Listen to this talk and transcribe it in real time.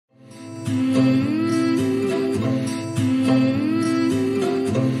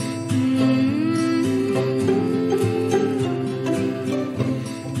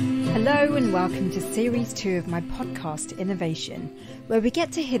Series 2 of my podcast, Innervation, where we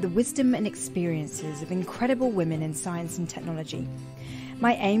get to hear the wisdom and experiences of incredible women in science and technology.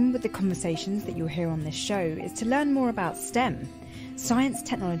 My aim with the conversations that you'll hear on this show is to learn more about STEM, science,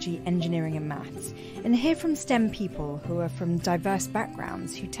 technology, engineering and maths, and hear from STEM people who are from diverse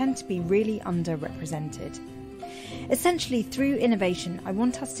backgrounds who tend to be really underrepresented. Essentially, through innovation, I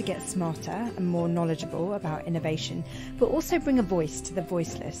want us to get smarter and more knowledgeable about innovation, but also bring a voice to the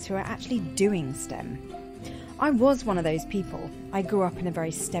voiceless who are actually doing STEM. I was one of those people. I grew up in a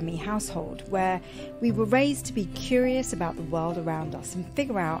very STEMmy household where we were raised to be curious about the world around us and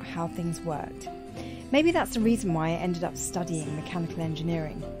figure out how things worked. Maybe that's the reason why I ended up studying mechanical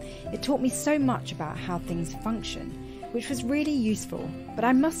engineering. It taught me so much about how things function, which was really useful, but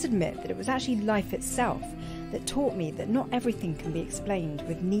I must admit that it was actually life itself that taught me that not everything can be explained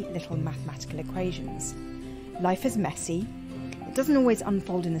with neat little mathematical equations. Life is messy, it doesn't always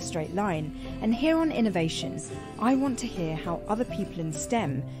unfold in a straight line, and here on Innovation, I want to hear how other people in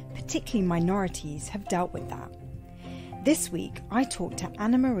STEM, particularly minorities, have dealt with that. This week, I talked to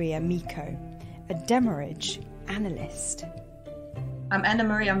Annamaria Miko, a Demurrage Analyst. I'm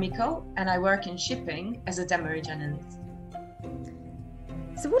Annamaria Miko, and I work in shipping as a Demurrage Analyst.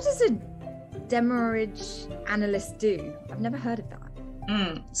 So what does a Demurrage Analyst do? I've never heard of that.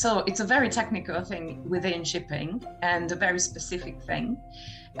 So it's a very technical thing within shipping and a very specific thing.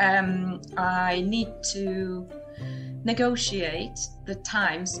 I need to negotiate the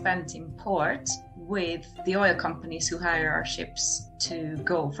time spent in port with the oil companies who hire our ships to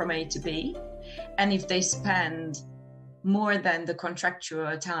go from A to B. And if they spend more than the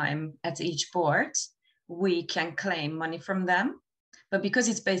contractual time at each port, we can claim money from them. But because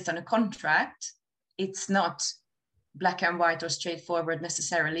it's based on a contract, it's not black and white or straightforward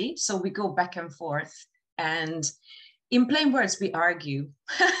necessarily. So we go back and forth. And in plain words, we argue.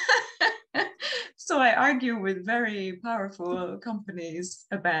 So I argue with very powerful companies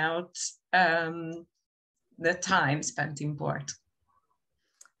about the time spent in port.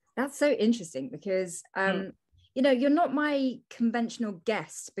 That's so interesting because, you're not my conventional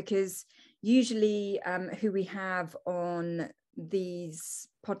guest, because usually who we have on these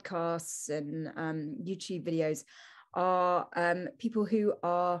podcasts and YouTube videos are people who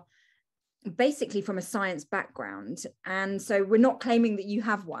are basically from a science background. And so we're not claiming that you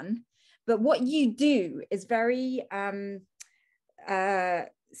have one, but what you do is very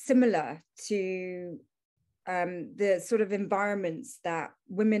similar to the sort of environments that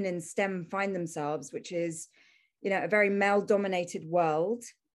women in STEM find themselves, which is, a very male-dominated world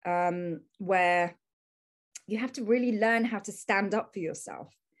where you have to really learn how to stand up for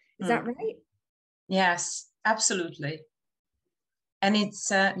yourself. Is that right? Yes, absolutely. And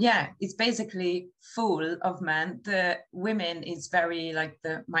it's basically full of men. The women is very like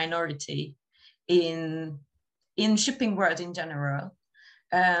the minority in shipping world in general.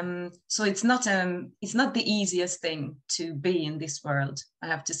 So it's not the easiest thing to be in this world, I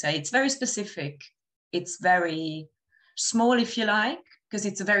have to say. It's very specific. It's very small, if you like, because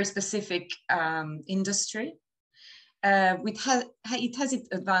it's a very specific industry. It has its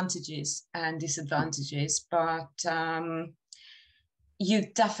advantages and disadvantages, but you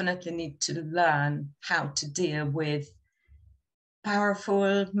definitely need to learn how to deal with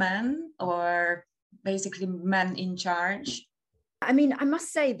powerful men, or basically men in charge. I mean, I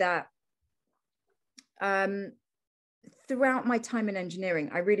must say that throughout my time in engineering,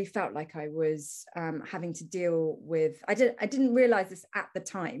 I really felt like I was having to deal with, I didn't realize this at the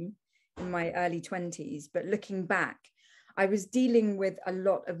time in my early 20s, but looking back, I was dealing with a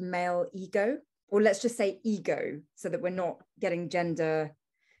lot of male ego, or let's just say ego, so that we're not getting gender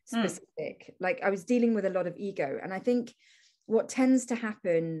specific. Like I was dealing with a lot of ego. And I think what tends to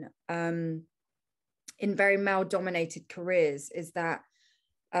happen in very male dominated careers is that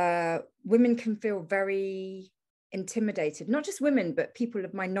women can feel very intimidated. Not just women, but people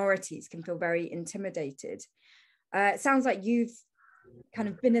of minorities can feel very intimidated. It sounds like you've kind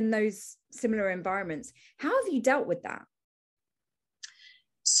of been in those similar environments. How have you dealt with that?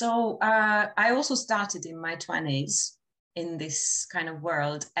 So I also started in my 20s in this kind of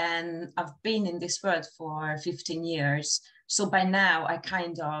world, and I've been in this world for 15 years. So by now I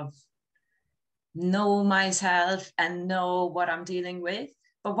kind of know myself and know what I'm dealing with.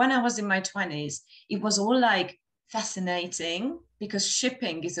 But when I was in my 20s, it was all like fascinating, because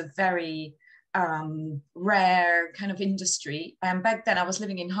shipping is a very rare kind of industry. And back then I was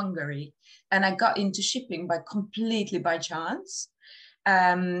living in Hungary, and I got into shipping completely by chance.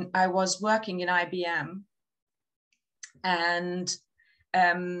 I was working in IBM, and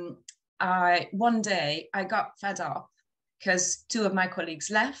one day I got fed up because two of my colleagues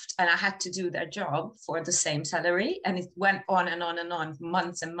left and I had to do their job for the same salary. And it went on and on and on,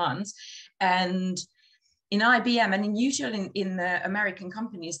 months and months. And in IBM and usually in the American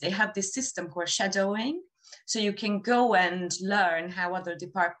companies, they have this system called shadowing. So you can go and learn how other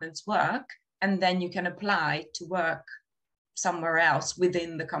departments work, and then you can apply to work somewhere else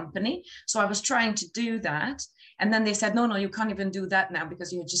within the company. So I was trying to do that. And then they said, no, you can't even do that now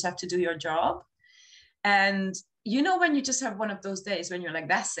because you just have to do your job. And you know, when you just have one of those days when you're like,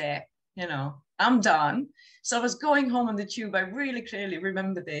 that's it, you know, I'm done. So I was going home on the tube. I really clearly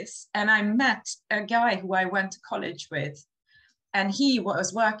remember this. And I met a guy who I went to college with. And he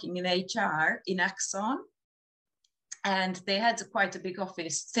was working in HR in Exxon. And they had quite a big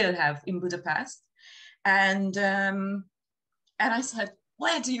office, still have, in Budapest. And I said,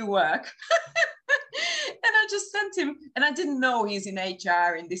 where do you work? And I just sent him, and I didn't know he's in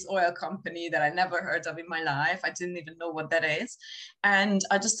HR in this oil company that I never heard of in my life. I didn't even know what that is. And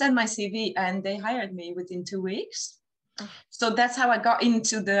I just sent my CV and they hired me within 2 weeks. So that's how I got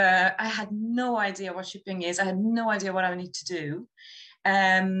into I had no idea what shipping is. I had no idea what I need to do.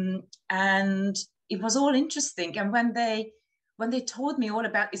 And it was all interesting. And when they told me all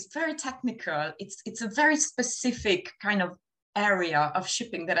about, it's very technical. It's a very specific kind of area of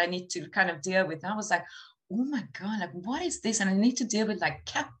shipping that I need to kind of deal with. And I was like, oh my God, like, what is this? And I need to deal with like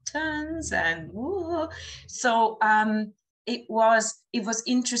captains and whoa. So it was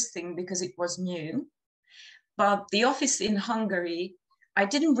interesting because it was new. But the office in Hungary, I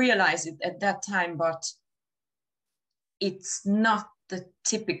didn't realize it at that time, but it's not the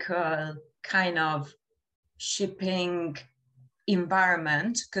typical kind of shipping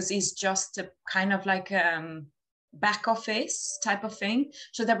environment, because it's just a kind of like back office type of thing.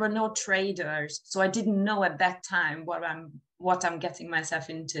 So there were no traders. So I didn't know at that time what I'm getting myself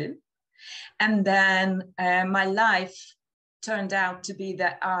into. And then my life turned out to be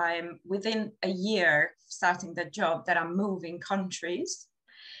that I'm within a year starting the job that I'm moving countries.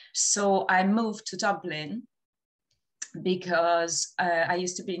 So I moved to Dublin because I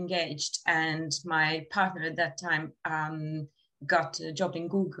used to be engaged, and my partner at that time got a job in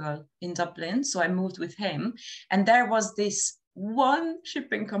Google in Dublin. So I moved with him, and there was this one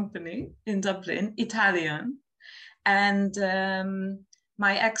shipping company in Dublin, Italian, and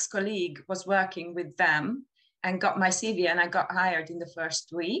my ex-colleague was working with them and got my CV, and I got hired in the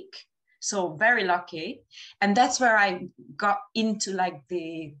first week. So very lucky. And that's where I got into like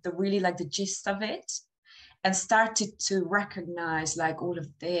the really like the gist of it, and started to recognize like all of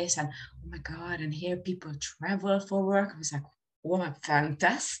this, and oh my God, and here people travel for work. I was like, oh,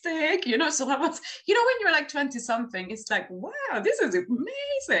 fantastic, you know. So I was, you know, when you're like 20 something, it's like, wow, this is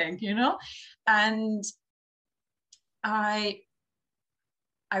amazing, you know. And I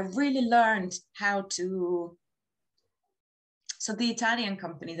really learned how to, so the Italian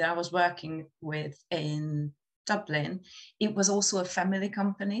company that I was working with in Dublin, it was also a family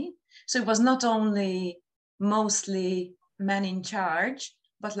company. So it was not only mostly men in charge,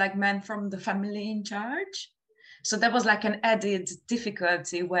 but like men from the family in charge. So there was like an added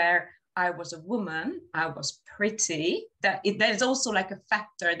difficulty where I was a woman, I was pretty. There's also like a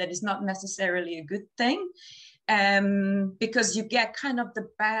factor that is not necessarily a good thing, because you get kind of the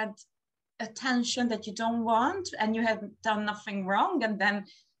bad attention that you don't want, and you have done nothing wrong, and then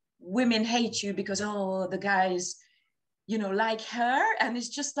women hate you because, oh, the guys, you know, like her. And it's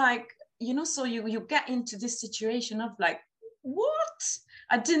just like, you know, so you get into this situation of like, what?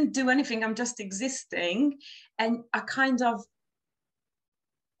 I didn't do anything, I'm just existing. And I kind of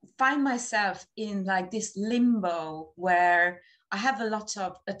find myself in like this limbo where I have a lot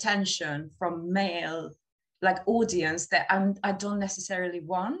of attention from male like audience that I don't necessarily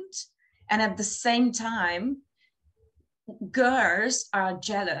want. And at the same time, girls are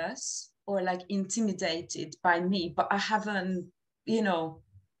jealous or like intimidated by me, but I haven't, you know,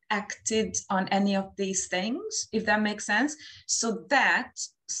 acted on any of these things, if that makes sense. So that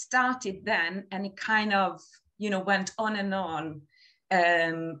started then, and it kind of, you know, went on and on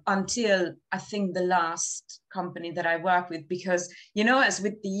until I think the last company that I worked with, because, you know, as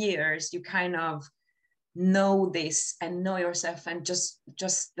with the years, you kind of know this and know yourself, and just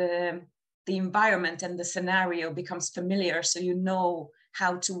the environment and the scenario becomes familiar, so you know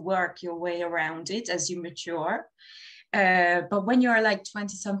how to work your way around it as you mature. But when you're like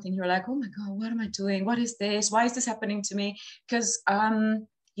 20 something, you're like, oh my God, what am I doing? What is this? Why is this happening to me? Because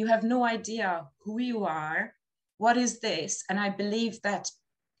you have no idea who you are. What is this? And I believe that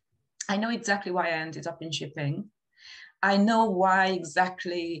I know exactly why I ended up in shipping. I know why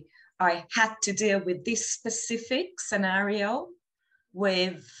exactly I had to deal with this specific scenario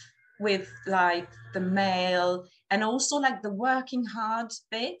with like the male and also like the working hard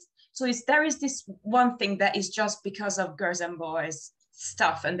bit. So there is this one thing that is just because of girls and boys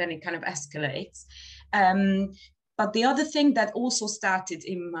stuff, and then it kind of escalates. But the other thing that also started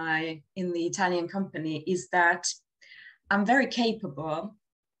in the Italian company is that I'm very capable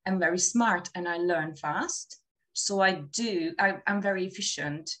and very smart, and I learn fast. So I'm very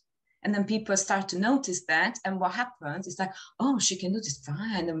efficient. And then people start to notice that. And what happens is like, oh, she can do this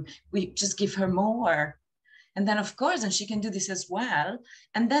fine. And we just give her more. And then, of course, and she can do this as well.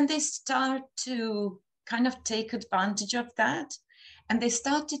 And then they start to kind of take advantage of that. And they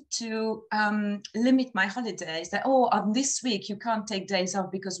started to limit my holidays. That, oh, on this week, you can't take days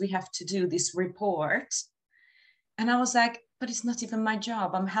off because we have to do this report. And I was like, but it's not even my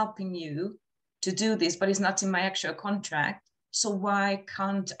job. I'm helping you to do this, but it's not in my actual contract. So why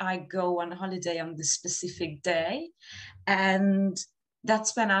can't I go on holiday on this specific day? And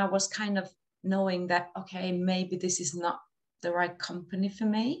that's when I was kind of knowing that, okay, maybe this is not the right company for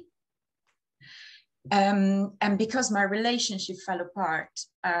me. And because my relationship fell apart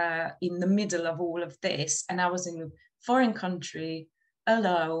in the middle of all of this, and I was in a foreign country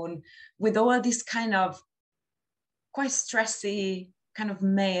alone with all this kind of quite stressy kind of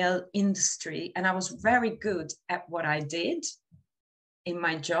male industry, and I was very good at what I did in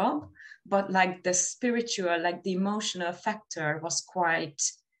my job, but like the spiritual, like the emotional factor was quite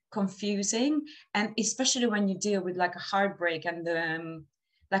confusing. And especially when you deal with like a heartbreak and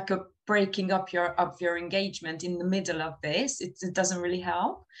like a breaking up of your engagement in the middle of this, it doesn't really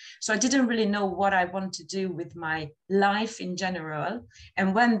help. So I didn't really know what I want to do with my life in general.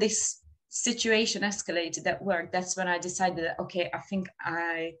 And when this situation escalated at work, that's when I decided that, okay, I think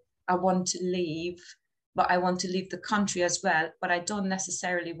I want to leave, but I want to leave the country as well, but I don't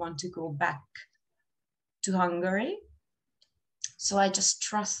necessarily want to go back to Hungary. So I just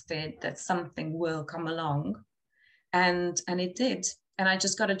trusted that something will come along, and it did. And I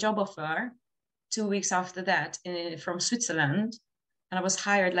just got a job offer 2 weeks after that from Switzerland, and I was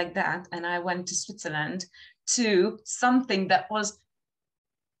hired like that. And I went to Switzerland to something that was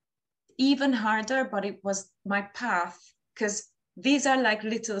even harder, but it was my path, because these are like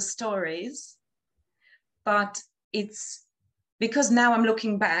little stories, but it's because now I'm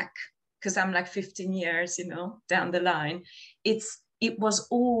looking back, because I'm like 15 years, down the line, it was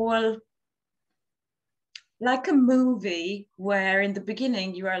all like a movie where in the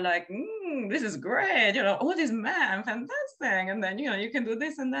beginning you are like, this is great, all this man, fantastic. And then, you can do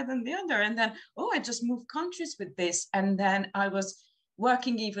this and that and the other. And then, I just moved countries with this. And then I was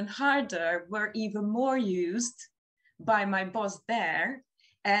working even harder, were even more used by my boss there.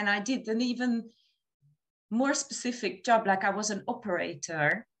 And I did an even more specific job, like I was an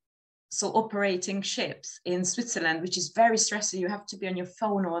operator. So operating ships in Switzerland, which is very stressful. You have to be on your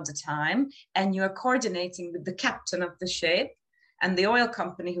phone all the time, and you are coordinating with the captain of the ship and the oil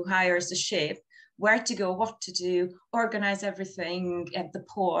company who hires the ship, where to go, what to do, organize everything at the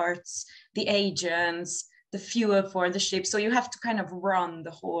ports, the agents, the fuel for the ship. So you have to kind of run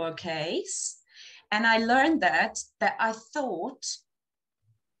the whole case. And I learned that I thought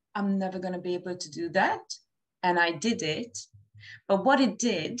I'm never going to be able to do that. And I did it. But what it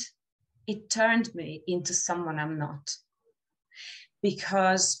did, it turned me into someone I'm not.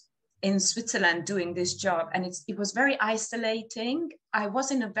 Because in Switzerland doing this job, and it was very isolating. I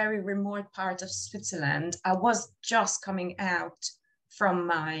was in a very remote part of Switzerland. I was just coming out from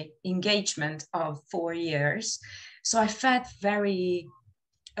my engagement of 4 years. So I felt very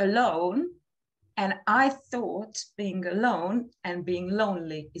alone. And I thought being alone and being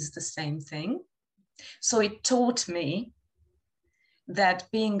lonely is the same thing. So it taught me that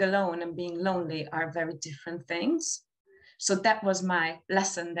being alone and being lonely are very different things. So that was my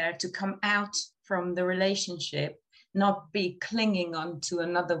lesson there, to come out from the relationship, not be clinging on to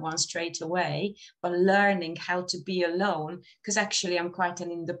another one straight away, but learning how to be alone, because actually I'm quite an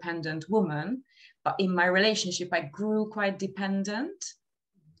independent woman, but in my relationship, I grew quite dependent.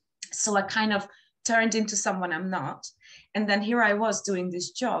 So I kind of turned into someone I'm not. And then here I was doing this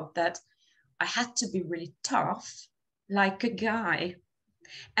job that I had to be really tough, like a guy.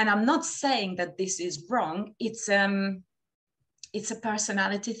 And I'm not saying that this is wrong. It's a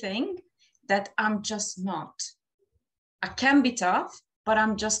personality thing that I'm just not. I can be tough, but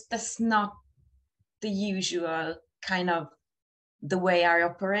that's not the usual kind of the way I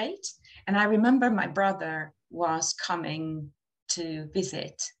operate. And I remember my brother was coming to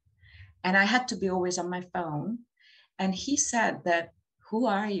visit, and I had to be always on my phone. And he said that, "Who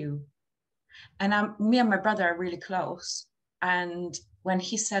are you?" And me and my brother are really close. And when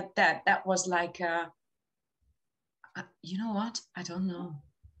he said that was like, you know what? I don't know.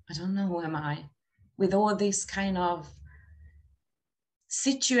 Who am I? with all these kind of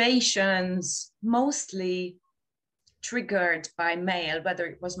situations, mostly triggered by male, whether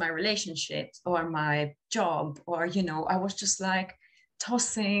it was my relationship or my job, or, you know, I was just like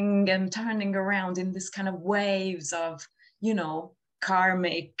tossing and turning around in this kind of waves of, you know,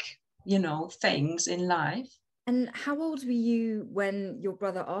 karmic, you know, things in life. And how old were you when your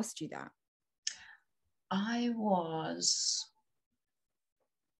brother asked you that? I was,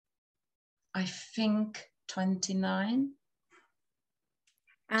 I think, 29,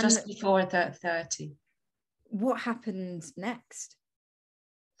 and just before 30. What happened next?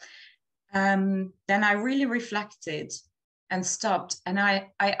 Then I really reflected and stopped, and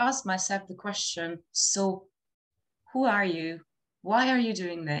I asked myself the question, so who are you? Why are you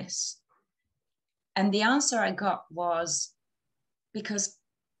doing this? And the answer I got was because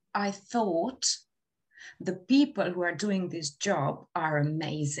I thought the people who are doing this job are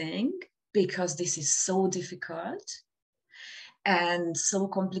amazing, because this is so difficult and so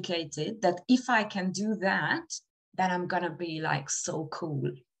complicated that if I can do that, then I'm gonna be like so cool,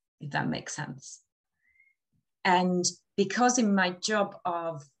 if that makes sense. And because in my job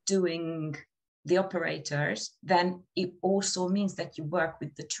of doing the operators, then it also means that you work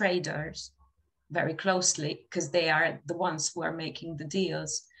with the traders very closely, because they are the ones who are making the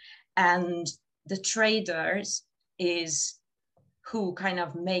deals. And the traders is who kind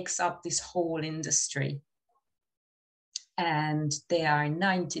of makes up this whole industry. And they are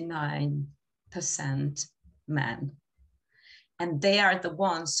 99% men. And they are the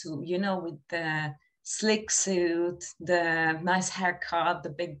ones who, you know, with the slick suit, the nice haircut, the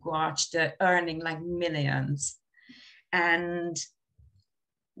big watch, they're earning like millions. And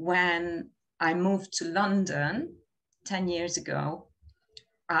when I moved to London 10 years ago,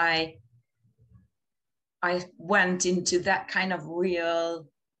 I went into that kind of real,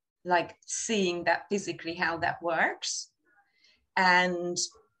 like seeing that physically how that works. And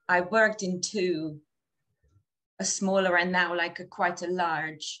I worked into a smaller and now like quite a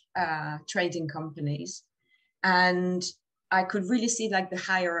large trading companies. And I could really see like the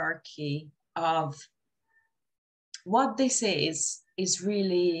hierarchy of what this is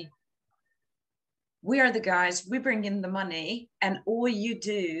really, we are the guys, we bring in the money, and all you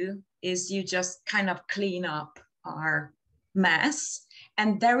do is you just kind of clean up our mess.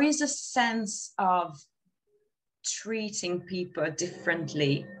 And there is a sense of treating people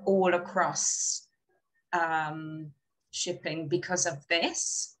differently all across shipping because of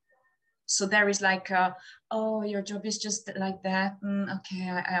this. So there is like oh, your job is just like that. Okay,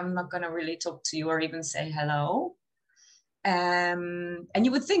 I'm not gonna really talk to you or even say hello. And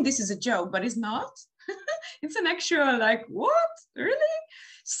you would think this is a joke, but it's not. It's an actual like, what, really?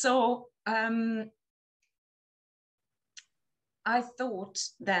 So I thought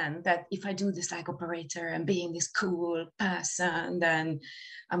then that if I do this like operator and being this cool person, then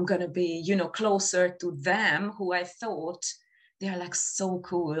I'm gonna be, you know, closer to them, who I thought they are like so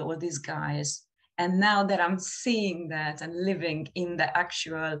cool, all these guys. And now that I'm seeing that and living in the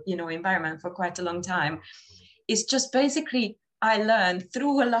actual, you know, environment for quite a long time, it's just basically I learned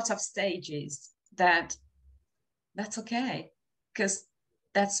through a lot of stages that that's okay, because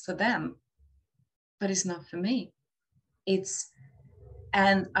that's for them, but it's not for me.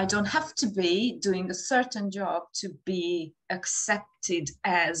 And I don't have to be doing a certain job to be accepted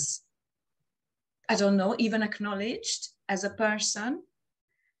as, I don't know, even acknowledged as a person.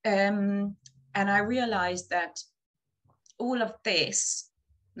 And I realized that all of this,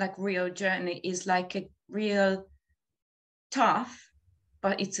 like real journey, is like a real tough,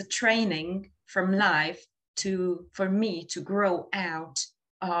 but it's a training from life for me to grow out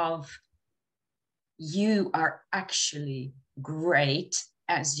of, you are actually great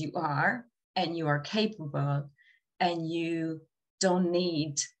as you are, and you are capable, and you don't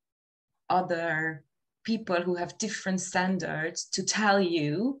need other people who have different standards to tell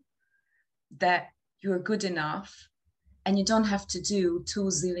you that you're good enough, and you don't have to do 2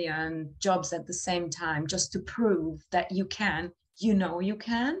 zillion jobs at the same time just to prove that you can. You know you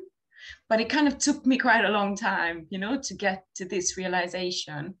can. But it kind of took me quite a long time, you know, to get to this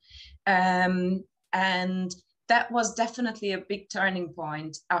realization. And that was definitely a big turning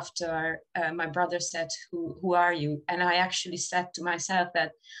point after my brother said, who are you? And I actually said to myself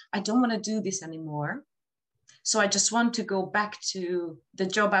that I don't want to do this anymore. So I just want to go back to the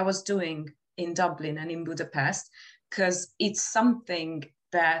job I was doing in Dublin and in Budapest, because it's something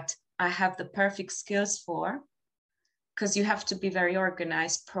that I have the perfect skills for, because you have to be very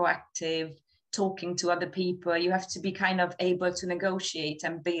organized, proactive, talking to other people. You have to be kind of able to negotiate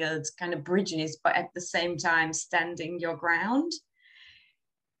and build kind of bridges, but at the same time standing your ground.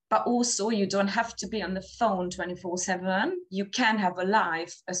 but also you don't have to be on the phone 24/7. You can have a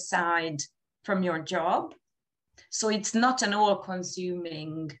life aside from your job. So it's not an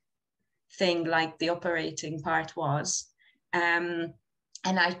all-consuming thing like the operating part was. And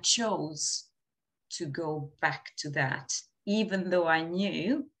I chose to go back to that, even though I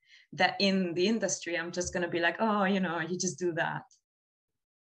knew that in the industry, I'm just going to be like, oh, you just do that.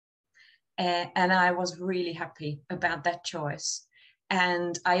 And I was really happy about that choice.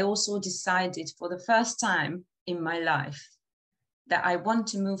 And I also decided for the first time in my life that I want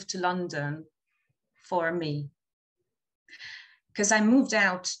to move to London for me. Because I moved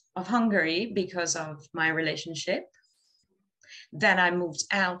out of Hungary because of my relationship. Then I moved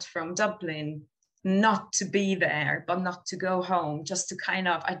out from Dublin, not to be there, but not to go home, just to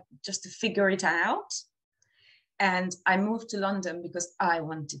figure it out. And I moved to London because I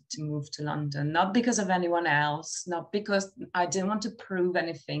wanted to move to London, not because of anyone else, not because I didn't want to prove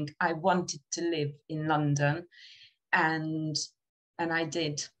anything. I wanted to live in London, and I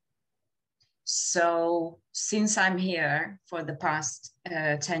did. So since I'm here for the past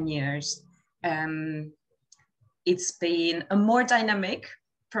 10 years, it's been a more dynamic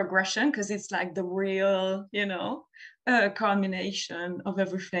progression because it's like the real, culmination of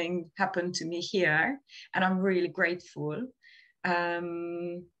everything happened to me here. And I'm really grateful.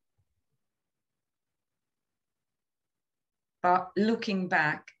 But looking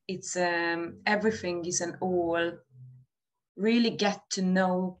back, it's everything is an all really get to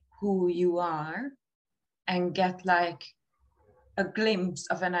know who you are and get like a glimpse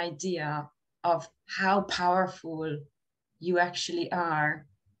of an idea of how powerful you actually are,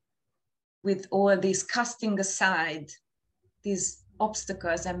 with all these casting aside these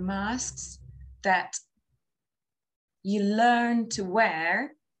obstacles and masks that you learn to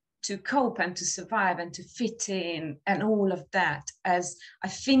wear to cope and to survive and to fit in and all of that. As I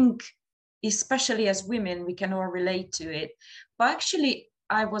think, especially as women, we can all relate to it. But actually,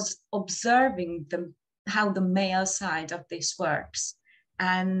 I was observing how the male side of this works.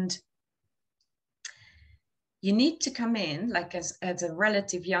 And you need to come in like at a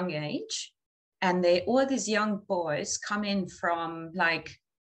relative young age. And all these young boys come in from like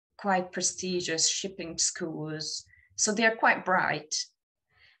quite prestigious shipping schools. So they're quite bright.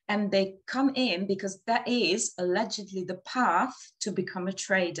 And they come in because that is allegedly the path to become a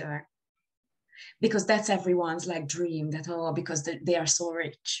trader. Because that's everyone's like dream, that, because they are so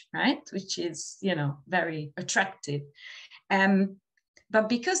rich, right? Which is, very attractive. But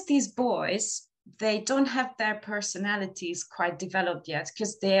because these boys, they don't have their personalities quite developed yet,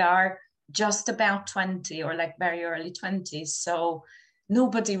 because they are just about 20 or like very early 20s. So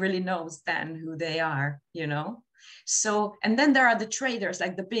nobody really knows then who they are, So, and then there are the traders,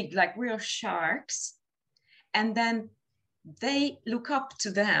 like the big, like real sharks. And then they look up to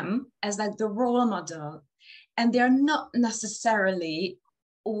them as like the role model. And they're not necessarily,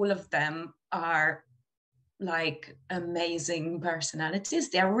 all of them are like amazing personalities.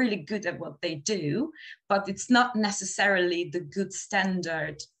 They are really good at what they do, but it's not necessarily the good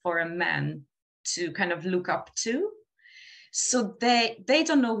standard for a man to kind of look up to. So they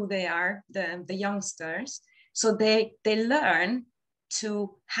don't know who they are, the youngsters. So they learn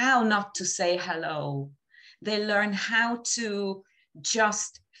how not to say hello. They learn how to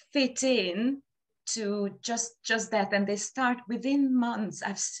just fit in to just that. And they start within months,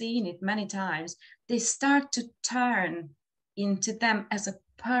 I've seen it many times, they start to turn into them as a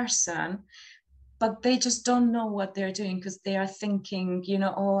person, but they just don't know what they're doing because they are thinking,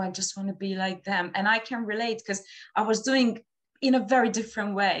 I just want to be like them. And I can relate because I was doing in a very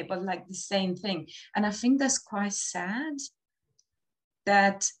different way, but like the same thing. And I think that's quite sad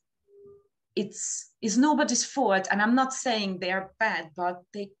that it's nobody's fault. And I'm not saying they are bad, but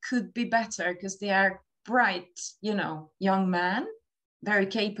they could be better because they are bright, young men, very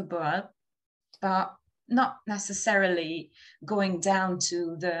capable, but not necessarily going down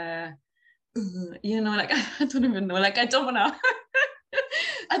to the, like, I don't even know, like, I don't want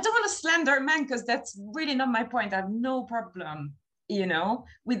to slander men because that's really not my point. I have no problem,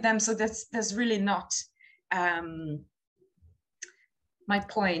 with them. So that's really not my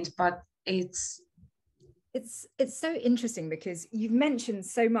point, but it's so interesting because you've mentioned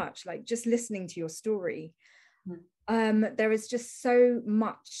so much, like just listening to your story. There is just so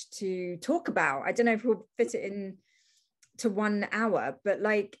much to talk about. I don't know if we'll fit it in to 1 hour, but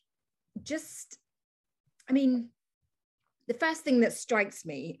like, the first thing that strikes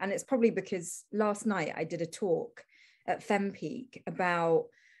me, and it's probably because last night I did a talk at FemPeak about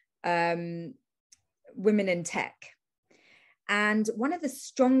women in tech. And one of the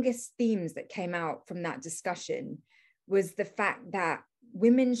strongest themes that came out from that discussion was the fact that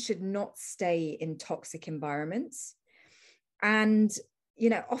women should not stay in toxic environments. And, you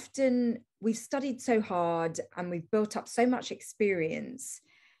know, often we've studied so hard and we've built up so much experience,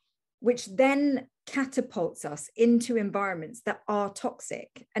 which then catapults us into environments that are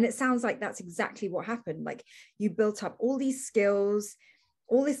toxic. And it sounds like that's exactly what happened. Like, you built up all these skills,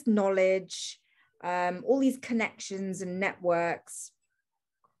 all this knowledge, all these connections and networks,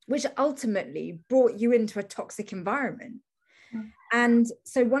 which ultimately brought you into a toxic environment. And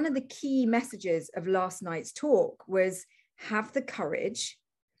so one of the key messages of last night's talk was, have the courage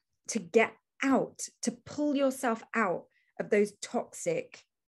to get out, to pull yourself out of those toxic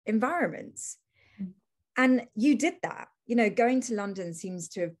environments. And you did that. You know, going to London seems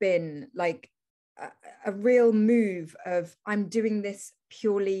to have been like a real move of, I'm doing this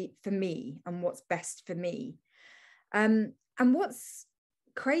purely for me and what's best for me. And what's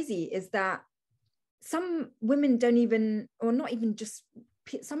crazy is that some women don't even, or not even just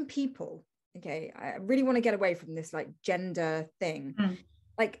some people, okay, I really want to get away from this like gender thing.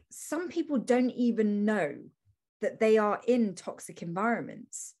 Like, some people don't even know that they are in toxic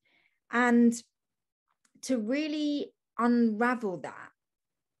environments. And to really unravel that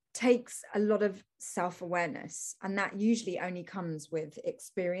takes a lot of self-awareness, and that usually only comes with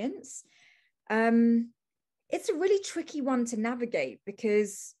experience. It's a really tricky one to navigate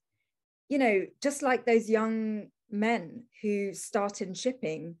because, you know, just like those young men who start in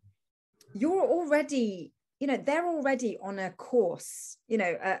shipping, you're already, you know, they're already on a course, you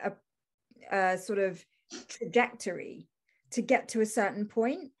know, a sort of trajectory to get to a certain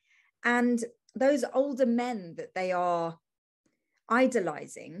point. And those older men that they are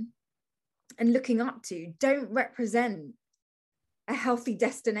idolizing and looking up to don't represent a healthy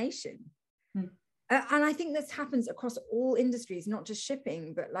destination. And I think this happens across all industries, not just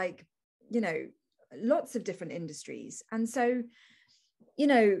shipping, but like, you know, lots of different industries. And so, you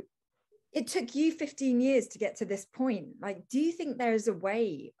know, it took you 15 years to get to this point. Like, do you think there is a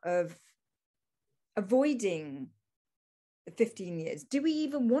way of avoiding the 15 years? Do we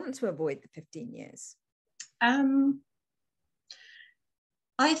even want to avoid the 15 years?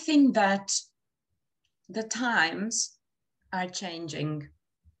 I think that the times are changing,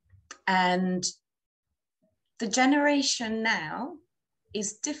 and the generation now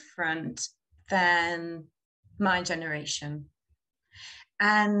is different than my generation.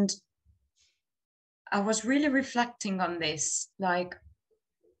 And I was really reflecting on this, like,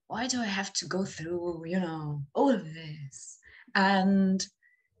 why do I have to go through, you know, all of this? And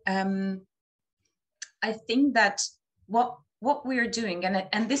I think that what we're doing,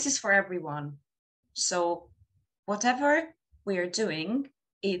 and this is for everyone. So whatever we are doing,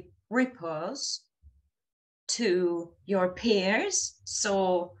 it ripples to your peers.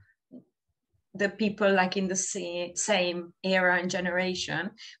 So the people like in the same era and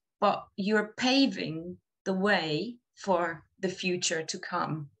generation, but you're paving the way for the future to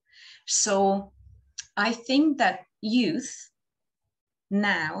come. So I think that youth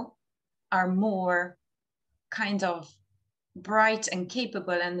now are more kind of bright and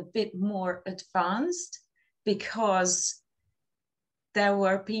capable and a bit more advanced, because there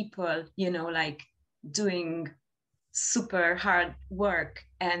were people, you know, like doing super hard work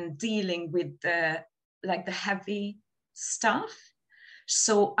and dealing with the heavy stuff.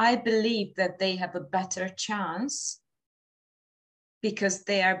 So I believe that they have a better chance because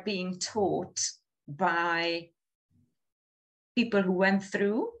they are being taught by people who went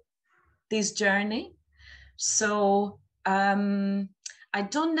through this journey. So I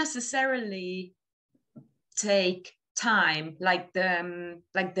don't necessarily take time, like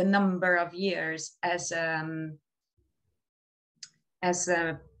the number of years, as a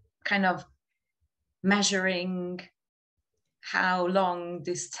kind of measuring how long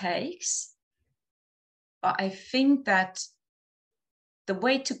this takes. But I think that the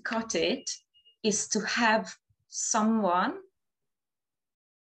way to cut it is to have someone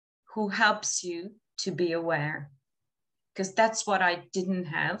who helps you to be aware, because that's what I didn't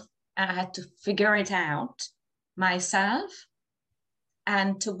have. I had to figure it out myself.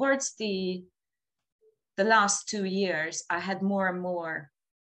 And towards the last 2 years, I had more and more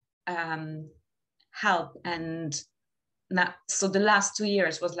help. And so the last 2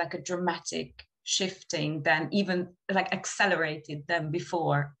 years was like a dramatic shifting, than even like accelerated than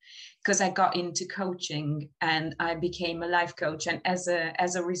before, because I got into coaching and I became a life coach. And as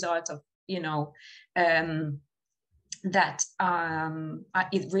a result of, you know, that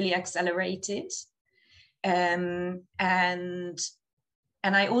it really accelerated. And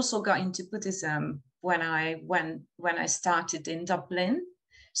I also got into Buddhism when I started in Dublin.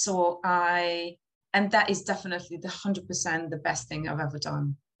 So I And that is definitely the 100% the best thing I've ever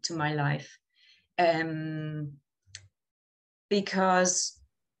done to my life. Because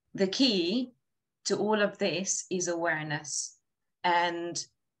the key to all of this is awareness, and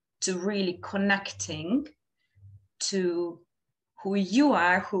to really connecting to who you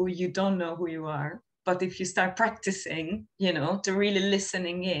are, who you don't know who you are. But if you start practicing, you know, to really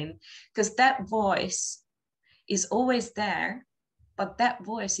listening in, because that voice is always there, but that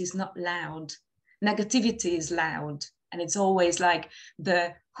voice is not loud. Negativity is loud. And it's always like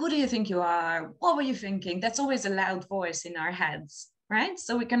who do you think you are? What were you thinking? That's always a loud voice in our heads, right?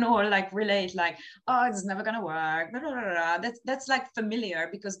 So we can all like relate, like, oh, it's never gonna work. Blah, blah, blah, blah. That's like familiar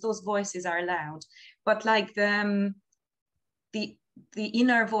because those voices are loud. But like the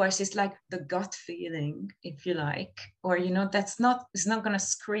inner voice is like the gut feeling, if you like, or, you know, it's not gonna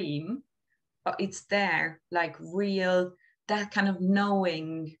scream, but it's there, like real, that kind of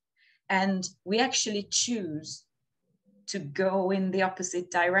knowing. And we actually choose to go in the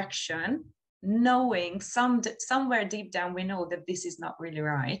opposite direction, knowing somewhere deep down we know that this is not really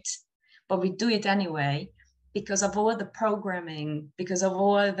right, but we do it anyway because of all the programming, because of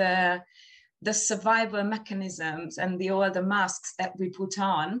all the survival mechanisms and all the masks that we put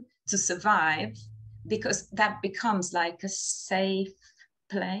on to survive, because that becomes like a safe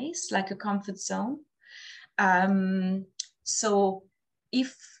place, like a comfort zone. So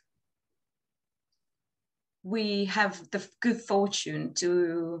if we have the good fortune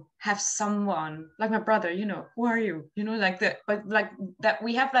to have someone like my brother, you know, who are you? You know, like that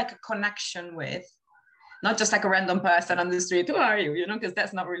we have like a connection with, not just like a random person on the street, who are you? You know, because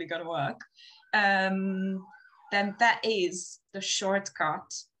that's not really gonna work. Then that is the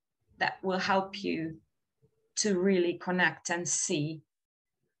shortcut that will help you to really connect and see.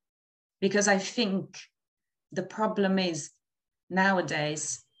 Because I think the problem is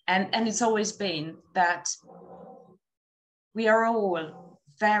nowadays, and it's always been, that we are all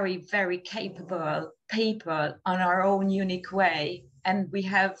very, very capable people on our own unique way. And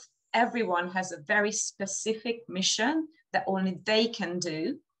everyone has a very specific mission that only they can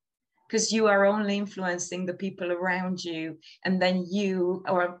do, because you are only influencing the people around you, and then you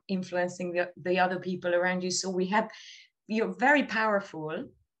are influencing the other people around you. So you're very powerful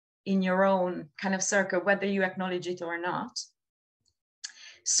in your own kind of circle, whether you acknowledge it or not.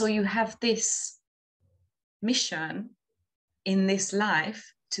 So you have this mission in this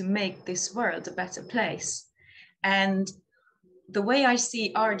life to make this world a better place. And the way I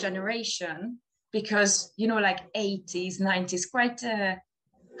see our generation, because, you know, like 80s, 90s, quite a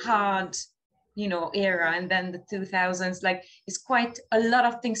hard, you know, era. And then the 2000s, like, it's quite a lot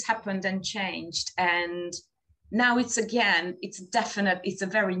of things happened and changed. And now it's a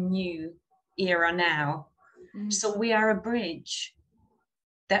very new era now. So we are a bridge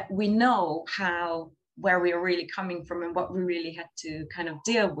that we know where we are really coming from and what we really had to kind of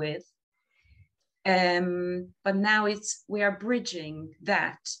deal with. But now we are bridging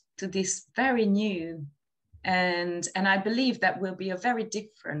that to this very new, and I believe that will be a very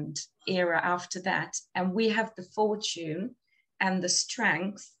different era after that. And we have the fortune and the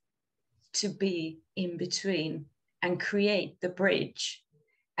strength to be in between and create the bridge.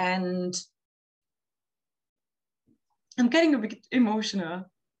 And I'm getting a bit emotional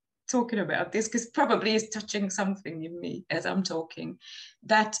talking about this, because probably it's touching something in me as I'm talking,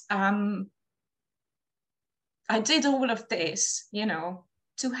 that I did all of this, you know,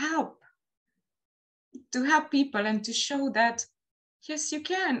 to help people and to show that, yes, you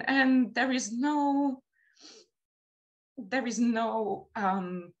can. And there is no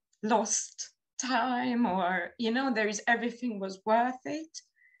lost time, or, you know, everything was worth it.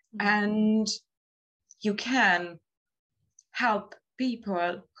 And you can help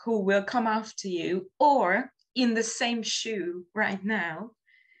people who will come after you or in the same shoe right now,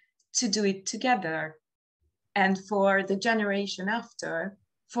 to do it together. And for the generation after,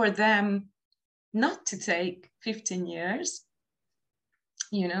 for them not to take 15 years,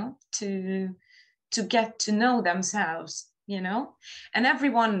 you know, to get to know themselves, you know. And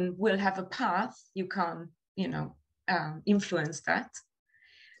everyone will have a path. You can't, you know, influence that.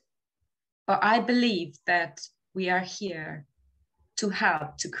 But I believe that we are here to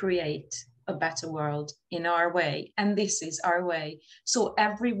help to create a better world in our way. And this is our way. So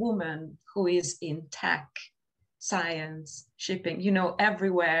every woman who is in tech, science, shipping, you know,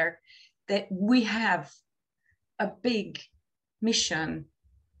 everywhere, that we have a big mission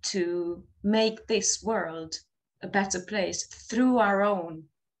to make this world a better place through our own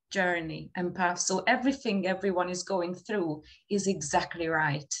journey and path. So everything everyone is going through is exactly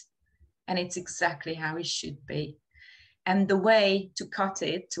right. And it's exactly how it should be. And the way to cut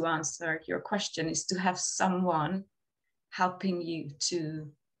it, to answer your question, is to have someone helping you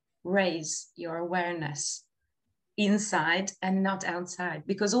to raise your awareness inside and not outside.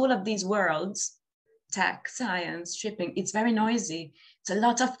 Because all of these worlds, tech, science, shipping, it's very noisy. It's a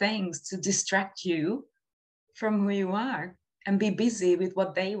lot of things to distract you from who you are and be busy with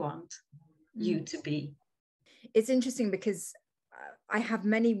what they want you to be. It's interesting because I have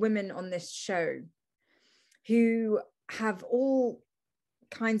many women on this show who have all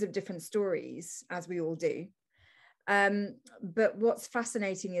kinds of different stories, as we all do. But what's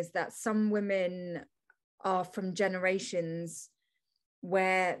fascinating is that some women are from generations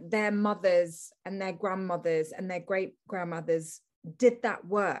where their mothers and their grandmothers and their great grandmothers did that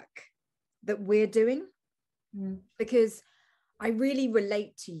work that we're doing. Because I really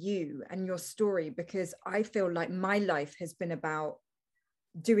relate to you and your story, because I feel like my life has been about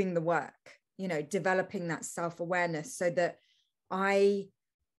doing the work, you know, developing that self-awareness so that I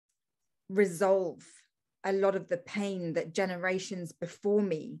resolve a lot of the pain that generations before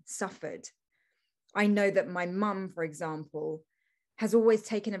me suffered. I know that my mum, for example, has always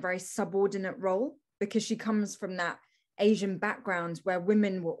taken a very subordinate role because she comes from that Asian background where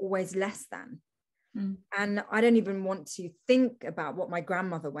women were always less than. And I don't even want to think about what my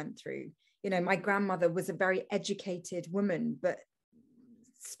grandmother went through. You know, my grandmother was a very educated woman, but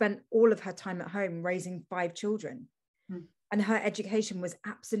spent all of her time at home raising 5 children. And her education was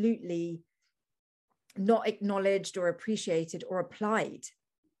absolutely not acknowledged or appreciated or applied.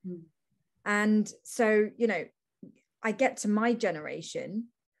 And so, you know, I get to my generation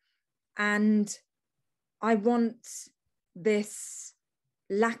and I want this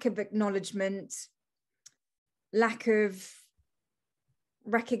lack of acknowledgement, lack of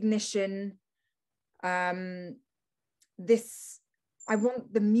recognition, I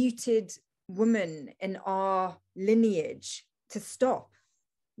want the muted woman in our lineage to stop.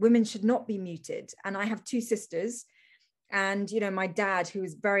 Women should not be muted. And I have 2 sisters, and, you know, my dad, who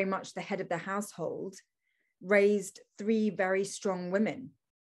is very much the head of the household, raised 3 very strong women.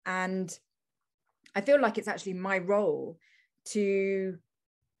 And I feel like it's actually my role to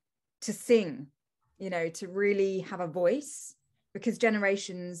sing, you know, to really have a voice, because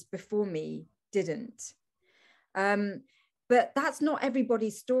generations before me didn't. But that's not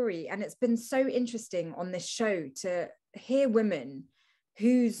everybody's story. And it's been so interesting on this show to hear women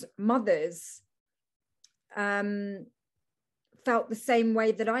whose mothers felt the same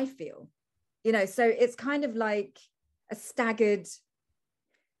way that I feel, you know, so it's kind of like a staggered,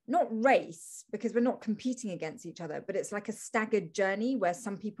 not race, because we're not competing against each other, but it's like a staggered journey where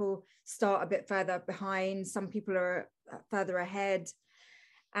some people start a bit further behind, some people are further ahead.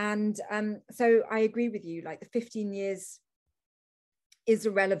 And so I agree with you, like the 15 years is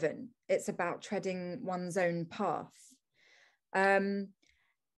irrelevant. It's about treading one's own path.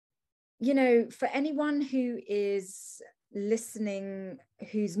 You know, for anyone who is listening,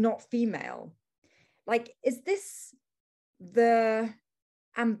 who's not female, like, is this the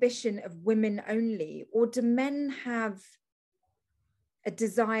ambition of women only, or do men have a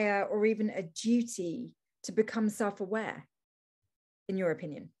desire or even a duty to become self-aware, in your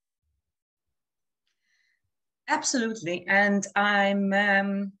opinion? Absolutely. And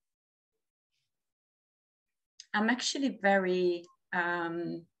I'm actually very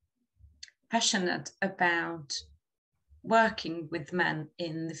passionate about working with men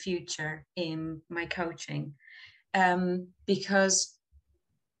in the future in my coaching, because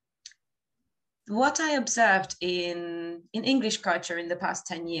what I observed in English culture in the past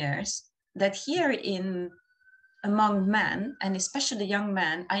 10 years, that here among men, and especially young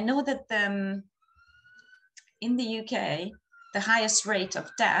men, I know that in the UK, the highest rate of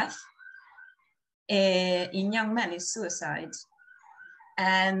death in young men is suicide.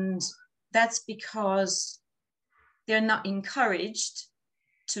 And that's because they're not encouraged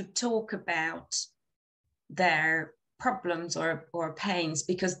to talk about their problems or pains,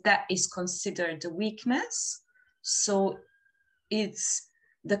 because that is considered a weakness. So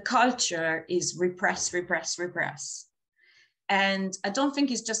the culture is repress, repress, repress. And I don't think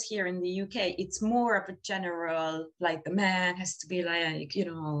it's just here in the UK. It's more of a general, like, the man has to be like, you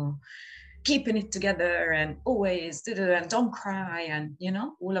know, keeping it together and always and don't cry, and, you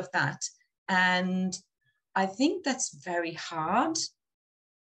know, all of that. And I think that's very hard.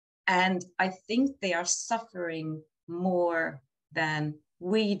 And I think they are suffering more than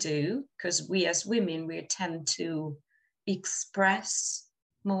we do, because we as women, we tend to express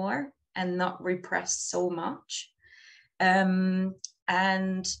more and not repress so much. And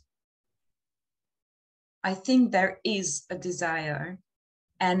I think there is a desire,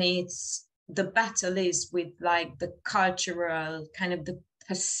 and it's the battle is with like the cultural kind of the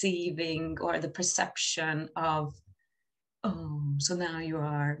perceiving or the perception of, oh, so now you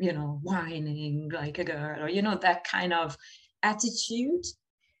are, whining like a girl, or, that kind of attitude.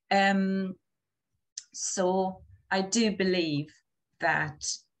 So I do believe that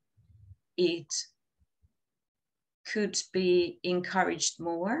it could be encouraged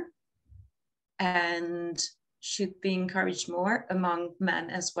more and should be encouraged more among men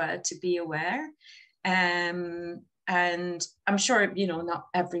as well to be aware. And I'm sure, not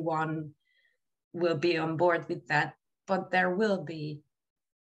everyone will be on board with that, but there will be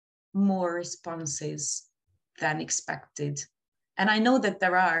more responses than expected. And I know that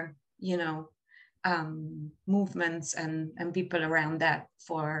there are, movements and people around that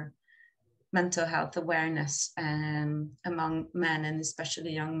for mental health awareness among men, and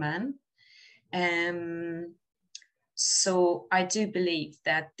especially young men. So I do believe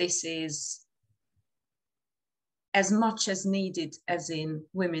that this is as much as needed as in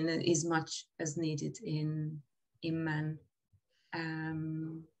women, is much as needed in men.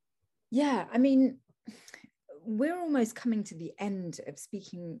 Yeah, I mean, we're almost coming to the end of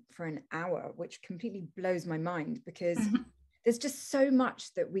speaking for an hour, which completely blows my mind, because there's just so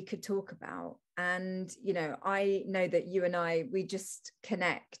much that we could talk about. And, I know that you and we just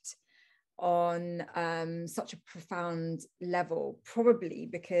connect on such a profound level, probably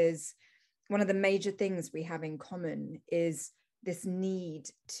because one of the major things we have in common is this need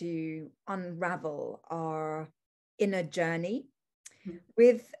to unravel our inner journey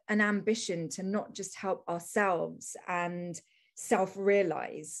with an ambition to not just help ourselves and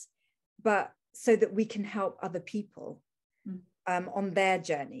self-realize, but so that we can help other people on their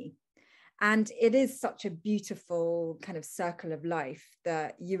journey. And it is such a beautiful kind of circle of life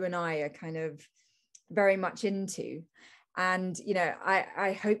that you and I are kind of very much into. And,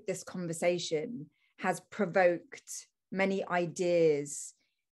 I hope this conversation has provoked many ideas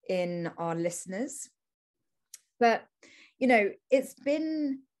in our listeners. But, it's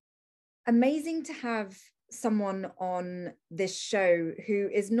been amazing to have someone on this show who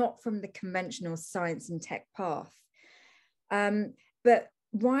is not from the conventional science and tech path. But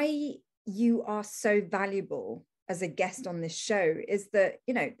why you are so valuable as a guest on this show is that,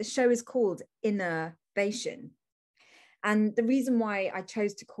 the show is called Innervation. And the reason why I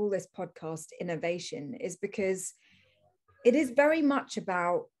chose to call this podcast Innervation is because it is very much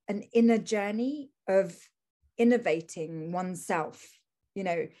about an inner journey of innovating oneself,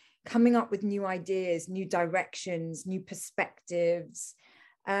 coming up with new ideas, new directions, new perspectives,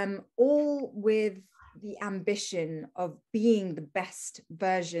 all with the ambition of being the best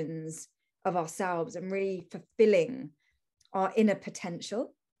versions of ourselves and really fulfilling our inner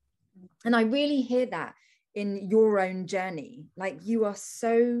potential. And I really hear that in your own journey. Like, you are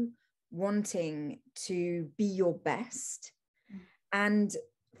so wanting to be your best. And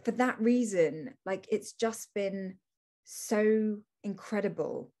for that reason, like, it's just been so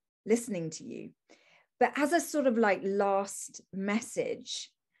incredible listening to you. But as a sort of like last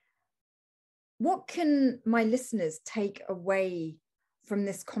message, what can my listeners take away from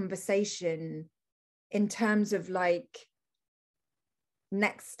this conversation in terms of like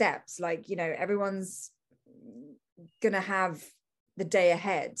next steps? Like, everyone's going to have the day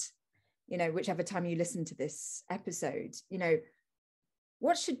ahead, whichever time you listen to this episode,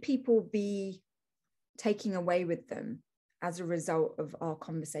 what should people be taking away with them as a result of our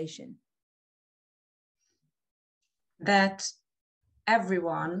conversation? That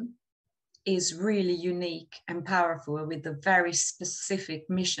everyone is really unique and powerful with a very specific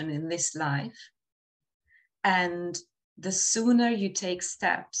mission in this life. And the sooner you take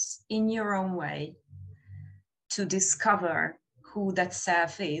steps in your own way to discover who that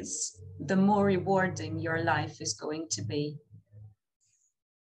self is, the more rewarding your life is going to be.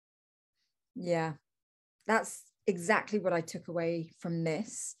 Yeah, that's exactly what I took away from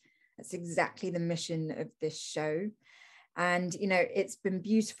this. That's exactly the mission of this show. And, it's been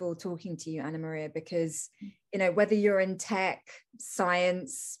beautiful talking to you, Annamaria, because, whether you're in tech,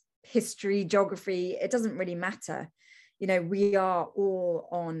 science, history, geography, it doesn't really matter. We are all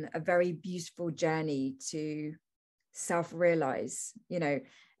on a very beautiful journey to self-realize,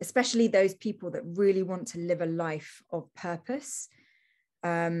 especially those people that really want to live a life of purpose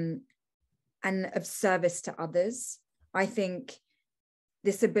and of service to others. I think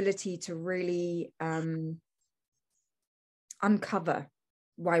this ability to really uncover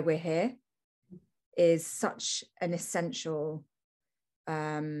why we're here is such an essential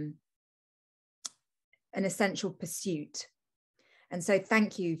pursuit. And so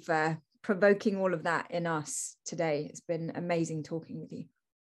thank you for provoking all of that in us today. It's been amazing talking with you.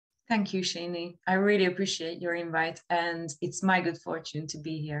 Thank you, Shani. I really appreciate your invite, and it's my good fortune to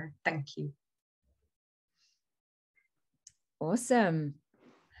be here. Thank you. Awesome.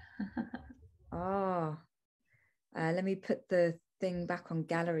 Oh, let me put the thing back on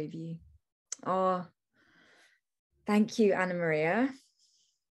gallery view. Oh, thank you, Annamaria.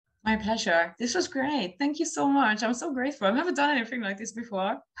 My pleasure. This was great. Thank you so much. I'm so grateful. I've never done anything like this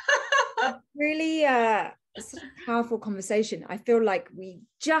before. Really, such a powerful conversation. I feel like we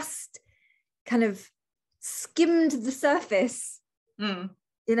just kind of skimmed the surface. You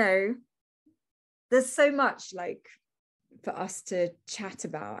know, there's so much like for us to chat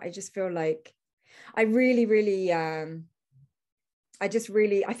about. I just feel like I really, really, I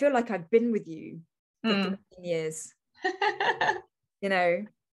feel like I've been with you for 15 years, you know?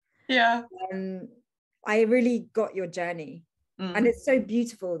 Yeah. I really got your journey. And it's so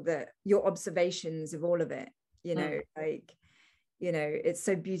beautiful that your observations of all of it, you know, like, you know, it's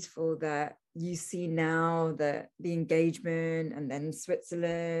so beautiful that you see now that the engagement and then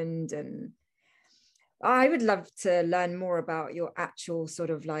Switzerland. And I would love to learn more about your actual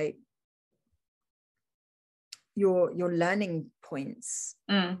sort of like your learning points,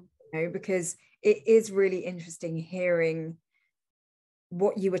 you know, because it is really interesting hearing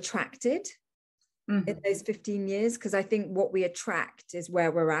what you attracted in those 15 years, because I think what we attract is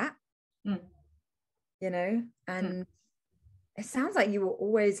where we're at, you know, and it sounds like you were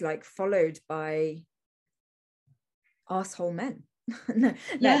always like followed by asshole men. No,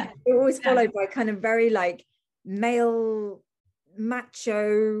 you're always followed by kind of very like male,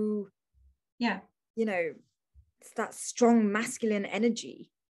 macho, you know, it's that strong masculine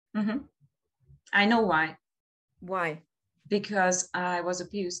energy. I know why. Why? Because I was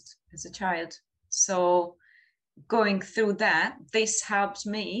abused as a child. So going through that, this helped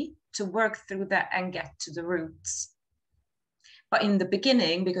me to work through that and get to the roots. But in the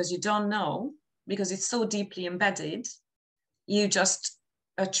beginning, because you don't know, because it's so deeply embedded, you just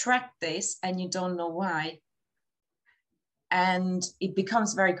attract this and you don't know why. And it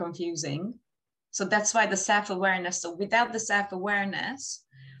becomes very confusing. So that's why the self-awareness. So without the self-awareness,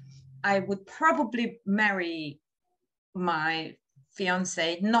 I would probably marry my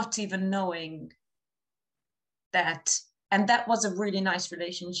fiance, not even knowing that. And that was a really nice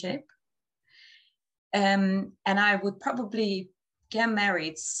relationship. And I would probably get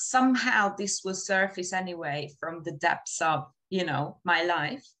married. Somehow this will surface anyway from the depths of, you know, my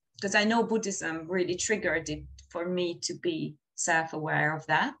life, because I know Buddhism really triggered it for me to be self-aware of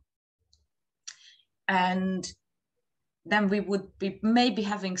that. And then we would be maybe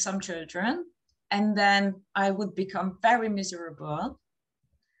having some children, and then I would become very miserable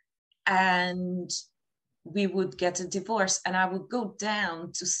and we would get a divorce, and I would go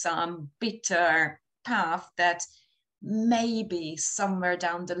down to some bitter path that maybe somewhere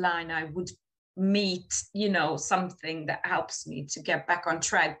down the line I would meet, you know, something that helps me to get back on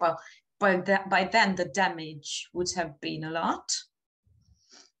track. But by then the damage would have been a lot.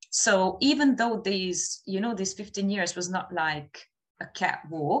 So even though these 15 years was not like a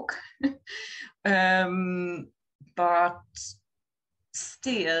catwalk, but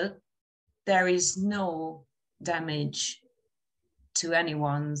still there is no damage to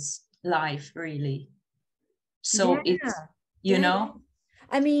anyone's life, really. So it's, you know,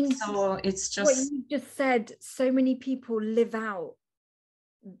 I mean, so it's just what you just said, so many people live out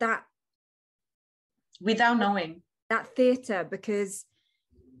that without knowing that theater, because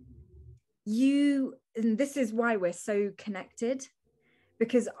and this is why we're so connected,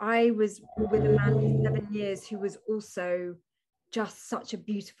 because I was with a man for 7 years who was also just such a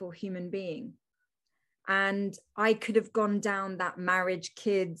beautiful human being. And I could have gone down that marriage,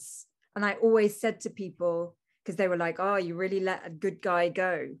 kids. And I always said to people, because they were like, oh, you really let a good guy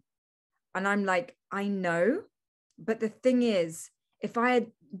go. And I'm like, I know. But the thing is, if I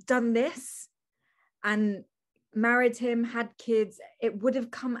had done this and married him, had kids, it would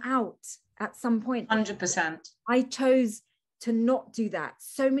have come out at some point. 100%. I chose to not do that.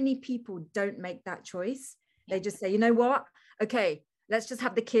 So many people don't make that choice. They just say, you know what? Okay, let's just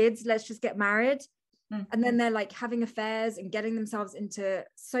have the kids. Let's just get married. And then they're like having affairs and getting themselves into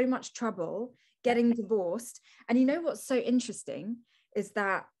so much trouble, getting divorced. And you know what's so interesting is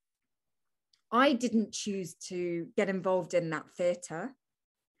that I didn't choose to get involved in that theater,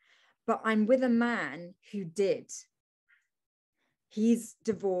 but I'm with a man who did. He's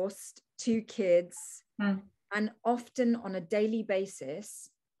divorced, 2 kids, and often on a daily basis,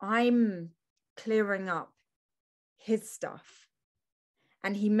 I'm clearing up his stuff.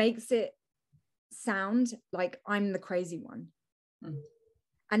 And he makes it sound like I'm the crazy one.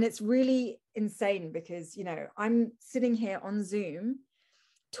 And it's really insane because, you know, I'm sitting here on Zoom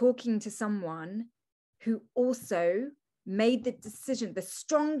talking to someone who also made the decision, the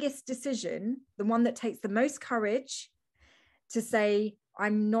strongest decision, the one that takes the most courage to say,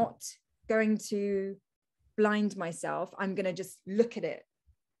 I'm not going to blind myself. I'm going to just look at it.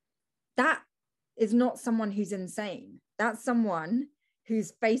 That is not someone who's insane. That's someone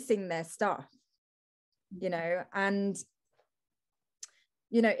who's facing their stuff, you know, and,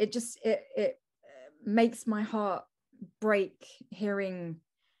 you know, it makes my heart break hearing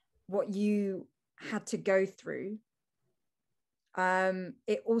what you had to go through.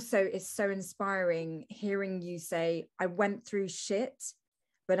 It also is so inspiring hearing you say, I went through shit,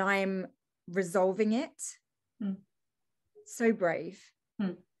 but I'm resolving it. So brave.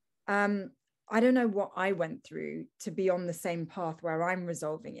 I don't know what I went through to be on the same path where I'm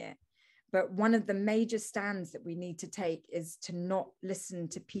resolving it. But one of the major stands that we need to take is to not listen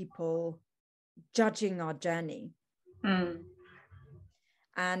to people judging our journey.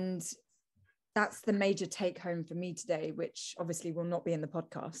 And that's the major take home for me today, which obviously will not be in the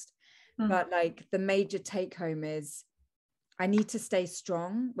podcast. But like the major take home is I need to stay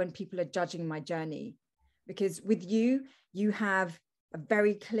strong when people are judging my journey, because with you, you have a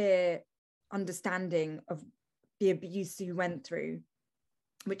very clear understanding of the abuse you went through,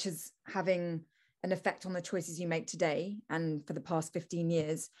 which is having an effect on the choices you make today and for the past 15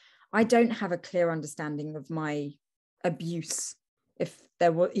 years. I don't have a clear understanding of my abuse, if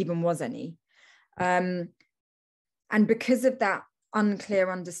there even was any. And because of that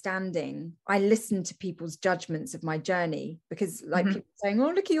unclear understanding, I listen to people's judgments of my journey, because like people saying, oh,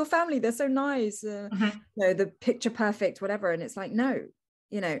 look at your family, they're so nice, you know, the picture perfect, whatever. And it's like, no,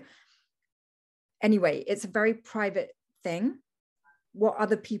 you know, anyway, it's a very private thing. What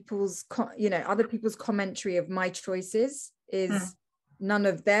other people's, you know, other people's commentary of my choices is none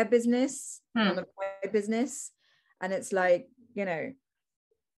of their business, none of my business. And it's like, you know,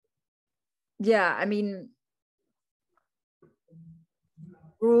 yeah, I mean,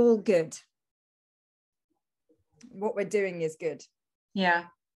 we're all good. What we're doing is good. Yeah.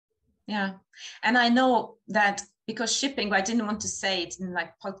 And I know that because shipping, I didn't want to say it in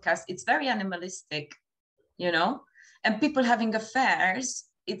like podcast, it's very animalistic, you know, and people having affairs,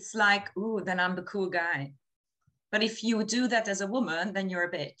 it's like, ooh, then I'm the cool guy. But if you do that as a woman, then you're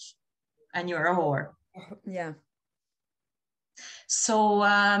a bitch and you're a whore. Yeah. So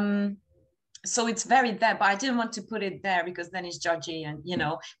it's very there, but I didn't want to put it there because then it's judgy and, you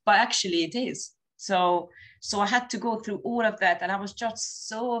know, but actually it is. So I had to go through all of that, and I was judged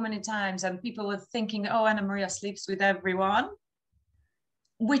so many times, and people were thinking, oh, Annamaria sleeps with everyone,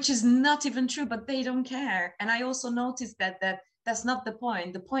 which is not even true, but they don't care. And I also noticed that that's not the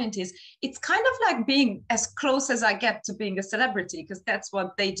point. The point is, it's kind of like being as close as I get to being a celebrity, because that's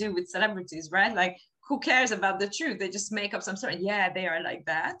what they do with celebrities, right? Like, who cares about the truth? They just make up some story. Yeah, they are like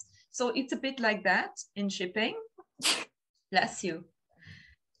that. So it's a bit like that in shipping. Bless you.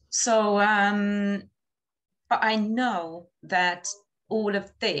 So, but I know that all of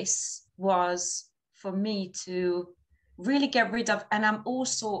this was for me to really get rid of. And I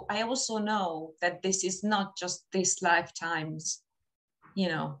also know that this is not just this lifetime's, you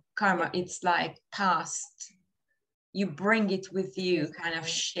know, karma. It's like past, you bring it with you kind of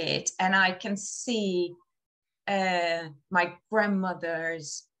shit. And I can see my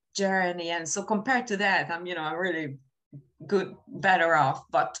grandmother's journey. And so compared to that, I'm really better off.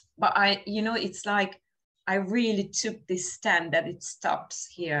 But I, it's like, I really took this stand that it stops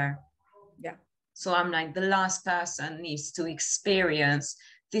here. Yeah. So I'm like, the last person needs to experience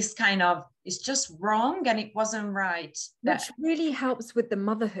this kind of, it's just wrong and it wasn't right. Which really helps with the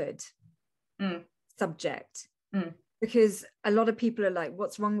motherhood subject. Because a lot of people are like,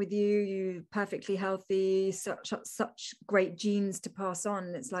 what's wrong with you? You're perfectly healthy, such great genes to pass on.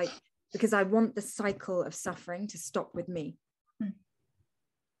 And it's like, because I want the cycle of suffering to stop with me.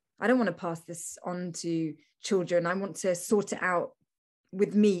 I don't want to pass this on to children. I want to sort it out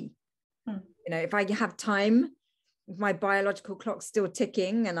with me. If I have time, if my biological clock's still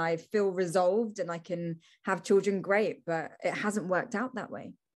ticking and I feel resolved and I can have children, great. But it hasn't worked out that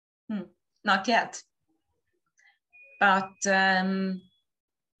way. Not yet. But, and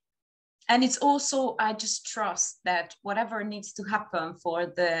it's also, I just trust that whatever needs to happen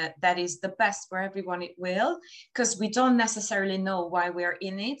that is the best for everyone, it will, because we don't necessarily know why we're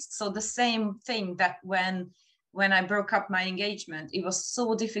in it. So the same thing that when I broke up my engagement, it was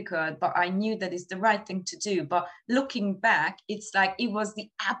so difficult, but I knew that it's the right thing to do. But looking back, it's like, it was the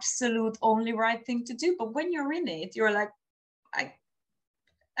absolute only right thing to do. But when you're in it, you're like,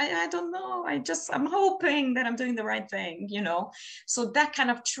 I don't know. I'm hoping that I'm doing the right thing, So that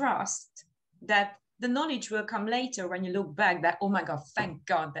kind of trust that the knowledge will come later when you look back that, oh my God, thank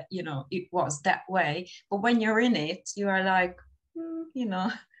God that, it was that way. But when you're in it, you are like,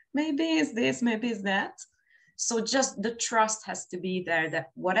 maybe it's this, maybe it's that. So just the trust has to be there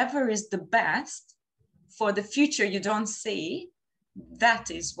that whatever is the best for the future you don't see, that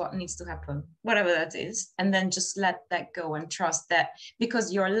is what needs to happen, whatever that is. And then just let that go and trust that,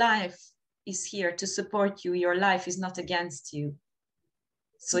 because your life is here to support you. Your life is not against you.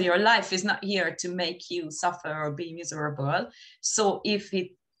 So your life is not here to make you suffer or be miserable. So if it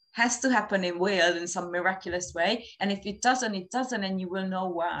has to happen, it will in some miraculous way. And if it doesn't, it doesn't, and you will know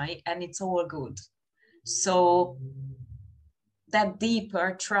why, and it's all good. So that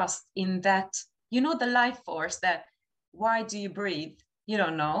deeper trust in that, the life force, that why do you breathe? You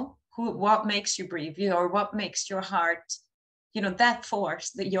don't know what makes you breathe, or what makes your heart, that force,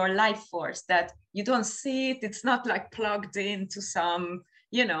 that your life force, that you don't see it. It's not like plugged into some,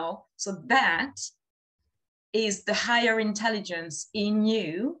 so that is the higher intelligence in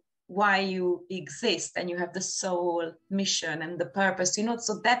you, why you exist, and you have the soul mission and the purpose,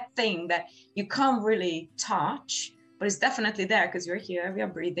 so that thing that you can't really touch, but it's definitely there because you're here, we are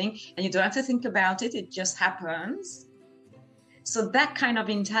breathing, and you don't have to think about it. It just happens. So that kind of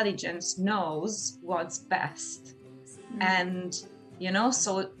intelligence knows what's best. And,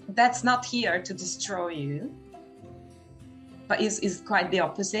 so that's not here to destroy you, but is quite the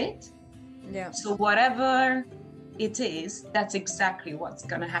opposite. Yeah. So whatever it is, that's exactly what's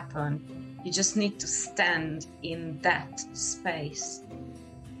going to happen. You just need to stand in that space.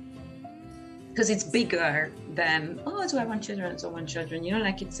 Because it's bigger than, do I want children? Do I want children?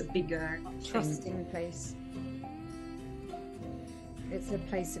 Like it's a bigger trusting place. It's a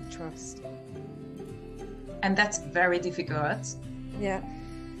place of trust. And that's very difficult. Yeah.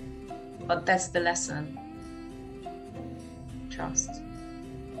 But that's the lesson. Trust.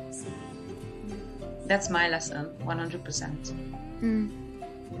 That's my lesson, 100%.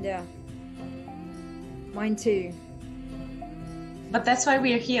 Yeah. Mine too. But that's why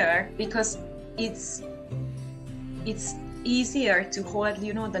we're here, because it's easier to hold,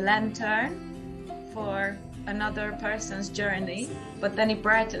 the lantern for another person's journey, but then it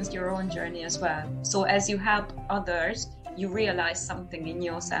brightens your own journey as well. So as you help others, you realize something in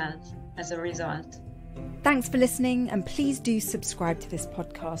yourself as a result. Thanks for listening, and please do subscribe to this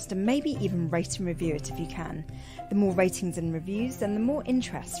podcast and maybe even rate and review it if you can. The more ratings and reviews, then the more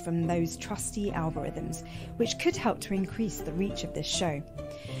interest from those trusty algorithms, which could help to increase the reach of this show.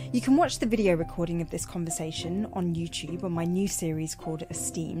 You can watch the video recording of this conversation on YouTube on my new series called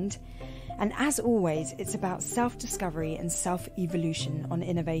Esteemed. And as always, it's about self-discovery and self-evolution on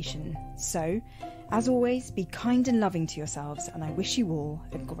Innervation. So, as always, be kind and loving to yourselves, and I wish you all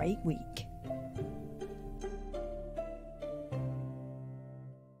a great week.